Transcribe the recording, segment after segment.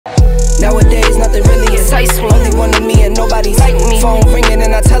Nowadays, nothing really is only one of me and nobody's like me. Phone ringing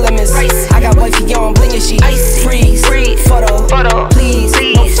and I tell him it's I got wifey on bling and she freeze. Photo, please,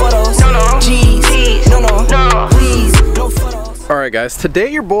 no photos. Jeez, no, please, no photos. Alright guys,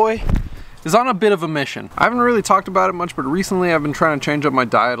 today your boy is on a bit of a mission. I haven't really talked about it much, but recently I've been trying to change up my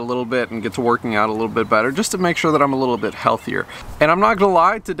diet a little bit and get to working out a little bit better just to make sure that I'm a little bit healthier. And I'm not gonna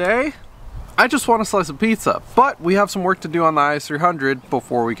lie, today I just want a slice of pizza, but we have some work to do on the IS300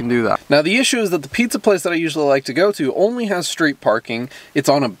 before we can do that. Now the issue is that the pizza place that I usually like to go to only has street parking. It's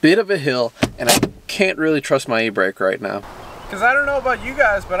on a bit of a hill and I can't really trust my e-brake right now. Because I don't know about you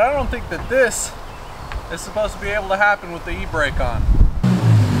guys, but I don't think that this is supposed to be able to happen with the e-brake on.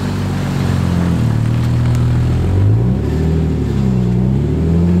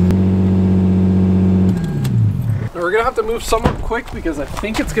 We're gonna have to move somewhat quick because I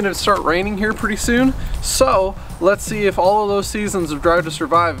think it's gonna start raining here pretty soon. So let's see if all of those seasons of Drive to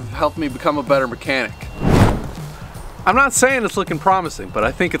Survive have helped me become a better mechanic. I'm not saying it's looking promising, but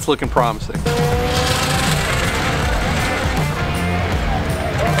I think it's looking promising.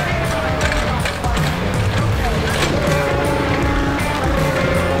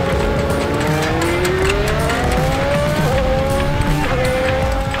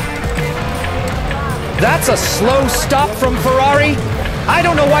 That's a slow stop from Ferrari. I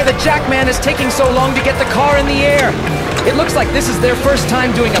don't know why the Jackman is taking so long to get the car in the air. It looks like this is their first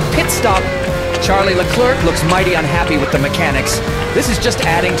time doing a pit stop. Charlie Leclerc looks mighty unhappy with the mechanics. This is just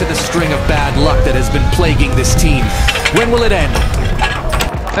adding to the string of bad luck that has been plaguing this team. When will it end?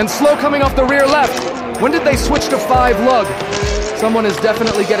 And slow coming off the rear left. When did they switch to 5 lug? Someone is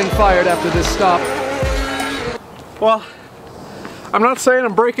definitely getting fired after this stop. Well, I'm not saying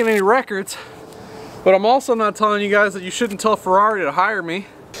I'm breaking any records, but I'm also not telling you guys that you shouldn't tell Ferrari to hire me.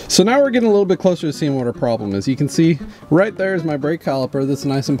 So now we're getting a little bit closer to seeing what our problem is. You can see right there is my brake caliper that's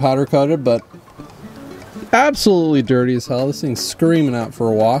nice and powder coated, but absolutely dirty as hell. This thing's screaming out for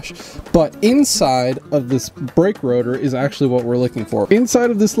a wash. But inside of this brake rotor is actually what we're looking for. Inside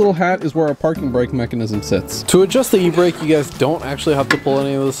of this little hat is where our parking brake mechanism sits. To adjust the e-brake, you guys don't actually have to pull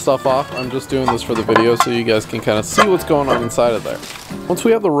any of this stuff off. I'm just doing this for the video so you guys can kind of see what's going on inside of there. Once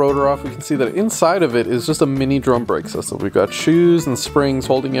we have the rotor off, we can see that inside of it is just a mini drum brake system. We've got shoes and springs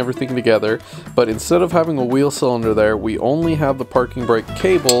holding everything together, but instead of having a wheel cylinder there, we only have the parking brake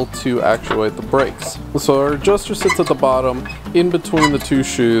cable to actuate the brakes. So our adjuster sits at the bottom in between the two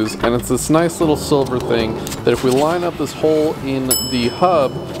shoes, and it's this nice little silver thing that if we line up this hole in the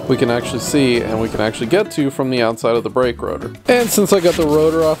hub, we can actually see and we can actually get to from the outside of the brake rotor. And since I got the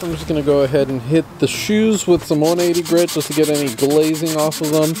rotor off, I'm just going to go ahead and hit the shoes with some 180 grit just to get any glazing off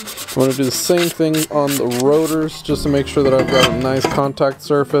of them. I'm going to do the same thing on the rotors just to make sure that I've got a nice contact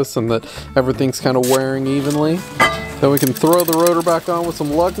surface and that everything's kind of wearing evenly. Then we can throw the rotor back on with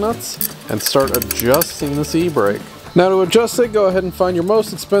some lug nuts and start adjusting this e-brake. Now to adjust it, go ahead and find your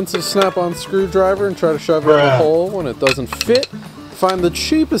most expensive snap-on screwdriver and try to shove it in the hole. When it doesn't fit, find the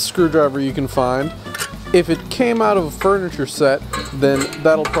cheapest screwdriver you can find. If it came out of a furniture set, then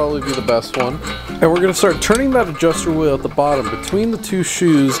that'll probably be the best one. And we're going to start turning that adjuster wheel at the bottom between the two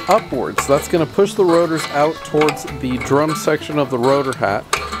shoes upwards. That's going to push the rotors out towards the drum section of the rotor hat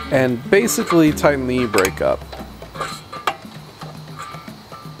and basically tighten the e-brake up.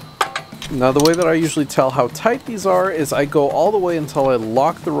 Now the way that I usually tell how tight these are is I go all the way until I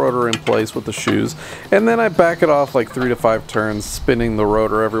lock the rotor in place with the shoes, and then I back it off like 3 to 5 turns, spinning the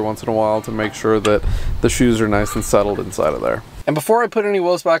rotor every once in a while to make sure that the shoes are nice and settled inside of there. And before I put any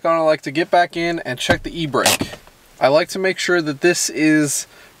wheels back on, I like to get back in and check the e-brake. I like to make sure that this is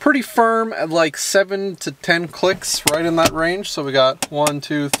pretty firm at like 7 to 10 clicks, right in that range. So we got 1,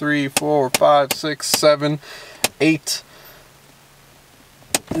 2, 3, 4, 5, 6, 7, 8,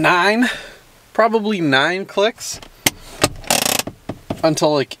 9, probably 9 clicks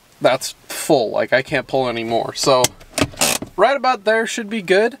until like that's full, like I can't pull anymore. So right about there should be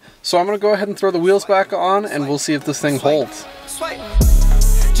good. So I'm gonna go ahead and throw the wheels back on and we'll see if this thing holds.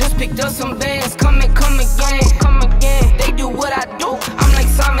 Just picked up some bands, come again. They do what I do, I'm like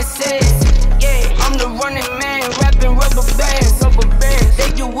Simon says. Yeah, I'm the running man, rapping rubber bands.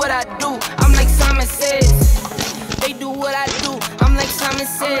 They do what I do, I'm like Simon says. They do what I do, I'm like Simon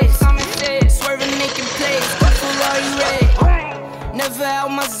says. Swerving, making plays, but Ferrari red. Never out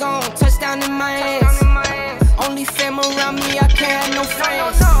my zone, touchdown in my hands. Only fam around me, I can't have no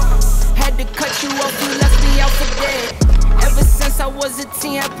friends. Had to cut you off, you left me out for dead. Ever since I was a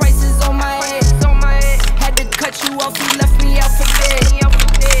teen, had prices on my head. Had to cut you off, you left me out for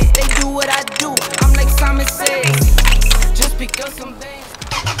dead. They do what I do, I'm like Simon says. Just pick up some bands.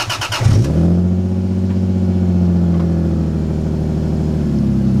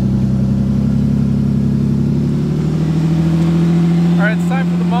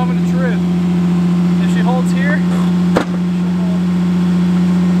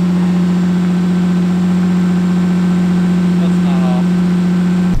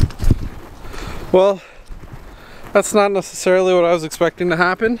 Well, that's not necessarily what I was expecting to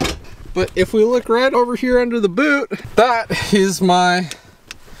happen. But if we look right over here under the boot, that is my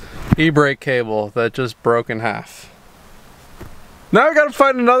e-brake cable that just broke in half. Now I gotta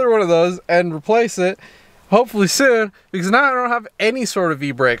find another one of those and replace it, hopefully soon, because now I don't have any sort of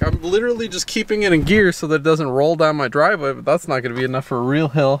e-brake. I'm literally just keeping it in gear so that it doesn't roll down my driveway, but that's not gonna be enough for a real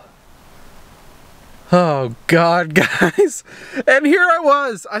hill. Oh God, guys. And here I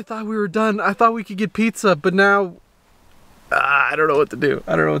was. I thought we were done. I thought we could get pizza, but now I don't know what to do.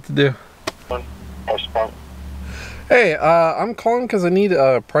 I don't know what to do. Hey, I'm calling because I need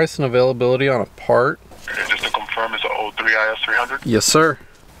price and availability on a part. Okay, just to confirm, is it 03 IS 300? Yes, sir.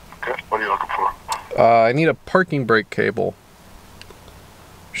 Okay, what are you looking for? I need a parking brake cable.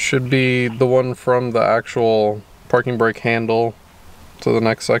 Should be the one from the actual parking brake handle to the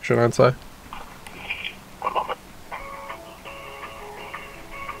next section, I'd say. One moment.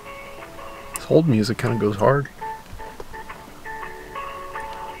 This hold music kind of goes hard.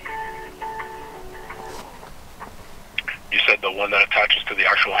 You said the one that attaches to the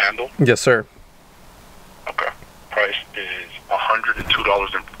actual handle? Yes, sir. Okay. Price is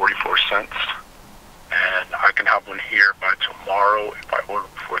 $102.44. And I can have one here by tomorrow if I order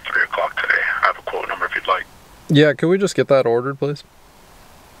before 3 o'clock today. I have a quote number if you'd like. Yeah, can we just get that ordered, please?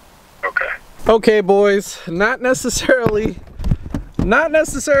 Okay. Okay, boys, not necessarily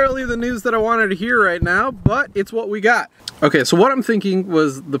the news that I wanted to hear right now, but it's what we got. Okay, so what I'm thinking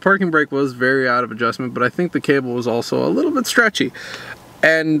was the parking brake was very out of adjustment, but I think the cable was also a little bit stretchy.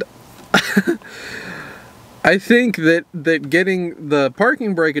 And I think that getting the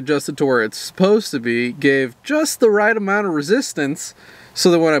parking brake adjusted to where it's supposed to be gave just the right amount of resistance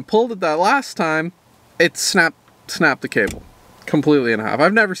so that when I pulled it that last time, it snapped the cable completely in half.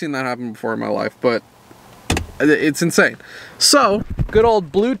 I've never seen that happen before in my life, but it's insane. So, good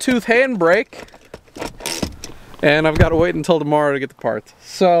old Bluetooth handbrake, and I've got to wait until tomorrow to get the parts.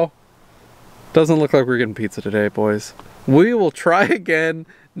 So, doesn't look like we're getting pizza today, boys. We will try again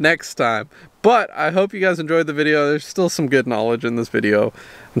next time. But I hope you guys enjoyed the video. There's still some good knowledge in this video.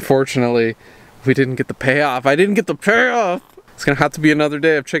 Unfortunately, we didn't get the payoff. I didn't get the payoff. It's gonna have to be another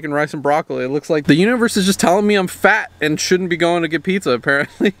day of chicken, rice, and broccoli. It looks like the universe is just telling me I'm fat and shouldn't be going to get pizza,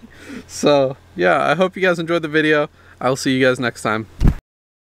 apparently. So, yeah, I hope you guys enjoyed the video. I will see you guys next time.